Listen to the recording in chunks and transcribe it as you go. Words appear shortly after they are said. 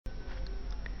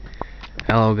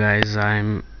Hello guys,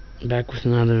 I'm back with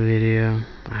another video.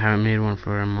 I haven't made one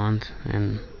for a month,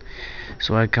 and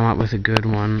so I come up with a good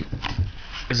one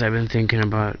because I've been thinking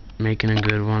about making a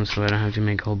good one so I don't have to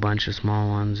make a whole bunch of small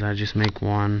ones. I just make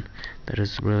one that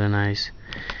is really nice.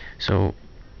 So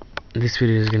this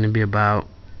video is going to be about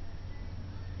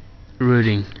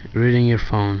rooting your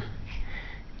phone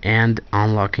and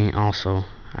unlocking also.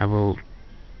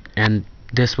 And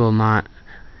this will not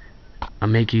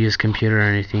make you use computer or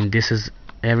anything. This is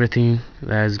everything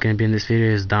that is going to be in this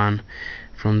video is done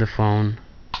from the phone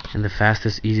and the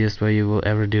fastest, easiest way you will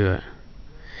ever do it.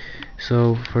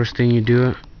 So first thing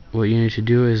what you need to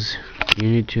do is you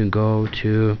need to go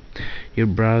to your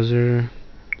browser.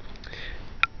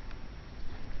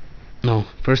 No,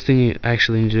 first thing you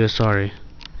actually need to do,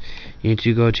 you need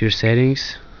to go to your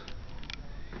settings,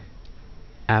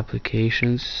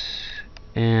 applications,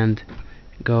 and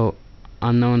go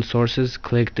unknown sources.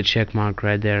 Click the check mark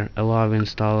right there, allow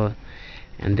install,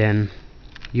 and then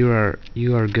you are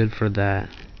good for that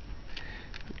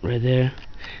right there.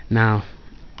 Now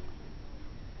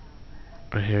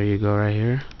right here, you go right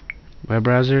here, web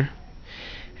browser,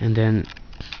 and then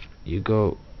you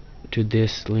go to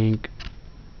this link,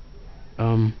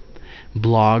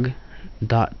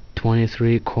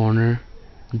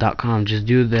 blog.23corner.com. just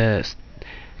do this,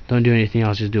 don't do anything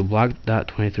else, just do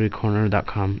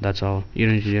blog.23corner.com. that's all, you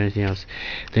don't need to do anything else.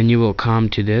 Then you will come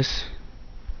to this,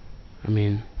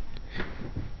 this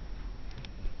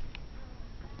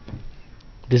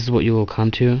is what you will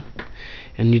come to,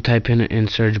 and you type in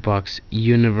search box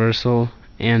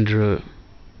universalandroot,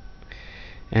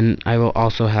 and I will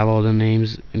also have all the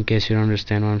names in case you don't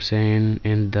understand what I'm saying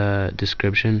in the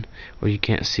description or you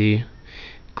can't see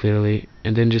clearly,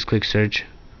 and then just click search.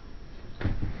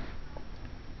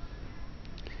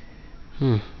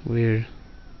 Weird.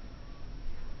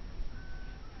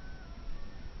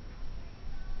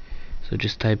 So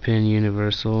just type in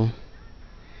universal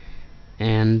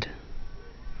and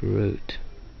root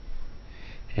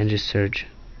and just search.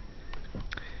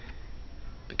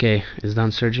 Okay, it's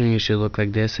done searching. It should look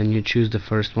like this, and you choose the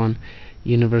first one,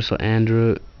 universal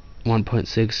android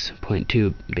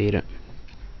 1.6.2 beta.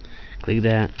 Click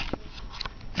that,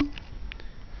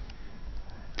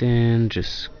 then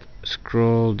just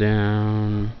scroll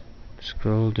down.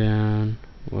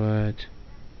 What?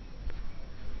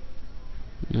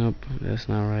 Nope, that's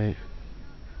not right.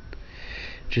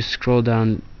 Just scroll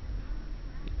down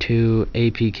to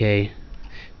APK.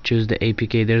 Choose the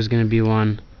APK. There's gonna be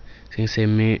one. It's gonna say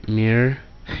mirror.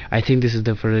 I think this is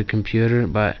for the computer,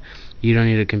 but you don't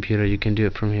need a computer. You can do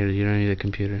it from here. You don't need a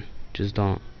computer. Just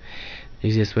don't. The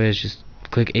easiest way is just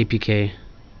click APK.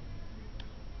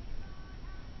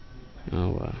 Oh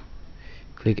wow.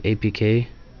 Click APK.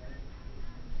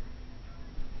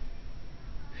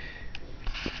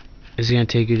 It's gonna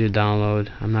take you to download.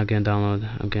 I'm not gonna download.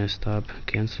 I'm gonna stop.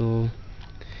 Cancel.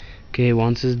 Okay,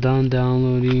 once it's done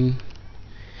downloading,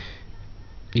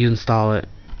 you install it.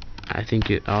 I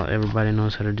think everybody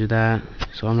knows how to do that,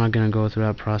 so I'm not gonna go through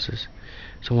that process.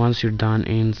 So once you're done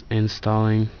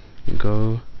installing,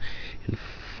 go and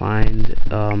find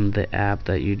the app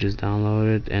that you just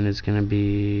downloaded, and it's gonna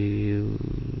be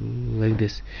like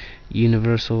this,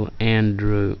 universal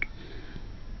android.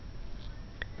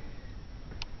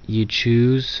 You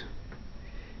choose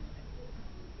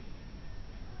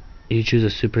a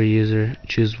super user,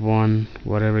 choose one,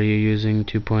 whatever you're using,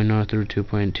 2.0 through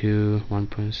 2.2,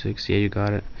 1.6, yeah, you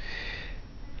got it.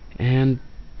 And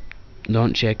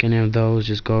don't check any of those,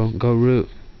 just go root.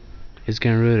 It's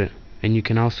gonna root it, and you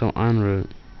can also unroot.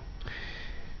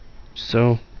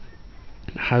 So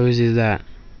how easy is that?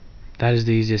 That is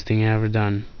the easiest thing I ever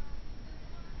done.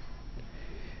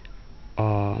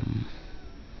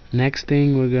 Next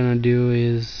thing we're gonna do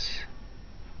is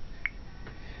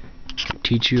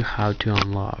teach you how to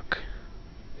unlock.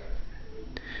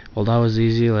 Well, that was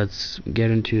easy. Let's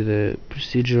get into the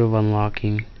procedure of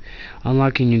unlocking.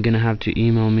 You're gonna have to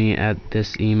email me at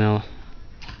this email.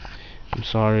 I'm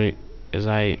sorry, as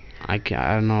I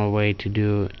don't know a way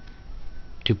to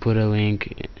put a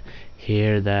link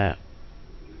here that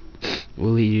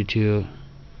will lead you to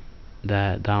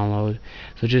that download.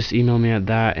 So just email me at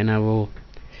that, and I will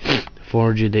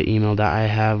forward you the email that I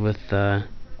have with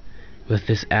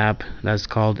this app that's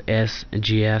called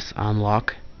SGS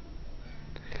Unlock.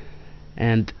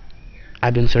 And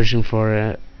I've been searching for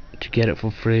it to get it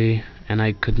for free, and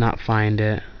I could not find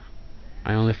it.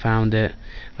 I only found it,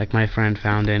 like my friend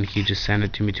found it, and he just sent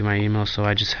it to me to my email, so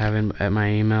I just have it at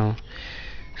my email.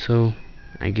 So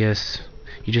I guess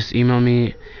you just email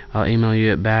me, I'll email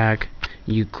you it back.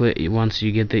 You click, once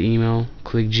you get the email,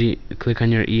 click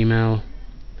on your email,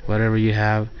 whatever you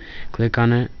have, click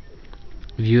on it,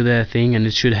 view that thing, and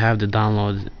it should have the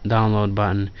download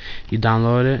button. You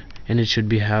download it, and it should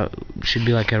be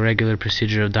like a regular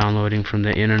procedure of downloading from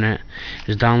the internet.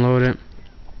 Just download it,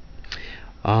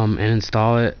 and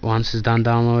install it. Once it's done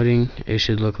downloading, it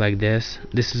should look like this.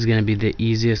 This is gonna be the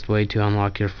easiest way to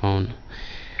unlock your phone.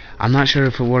 I'm not sure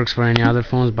if it works for any other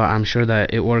phones, but I'm sure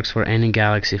that it works for any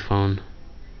Galaxy phone.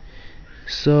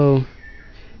 So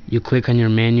you click on your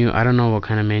menu. I don't know what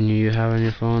kind of menu you have on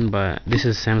your phone, but this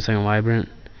is Samsung Vibrant.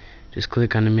 Just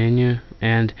click on the menu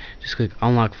and just click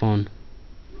unlock phone.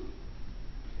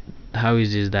 How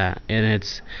easy is that? And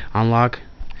it's unlock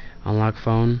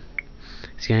phone.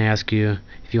 It's gonna ask you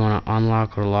if you want to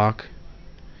unlock or lock.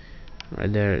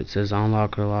 Right there it says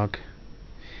unlock or lock.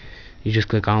 You just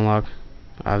click unlock,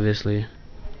 obviously,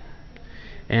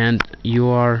 and you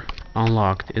are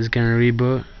unlocked. It's gonna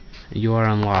reboot. You are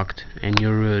unlocked and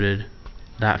you're rooted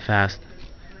that fast.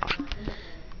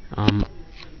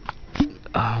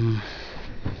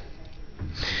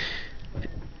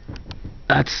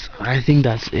 I think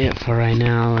that's it for right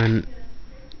now, and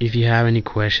if you have any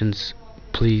questions,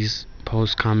 please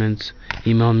post comments,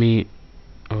 email me,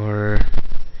 or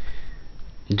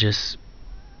just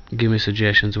give me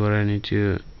suggestions what I need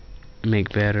to make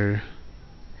better,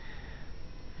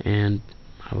 and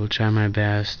I will try my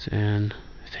best. And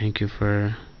thank you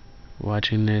for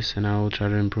watching this, and I will try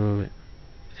to improve it.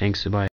 Thanks, bye.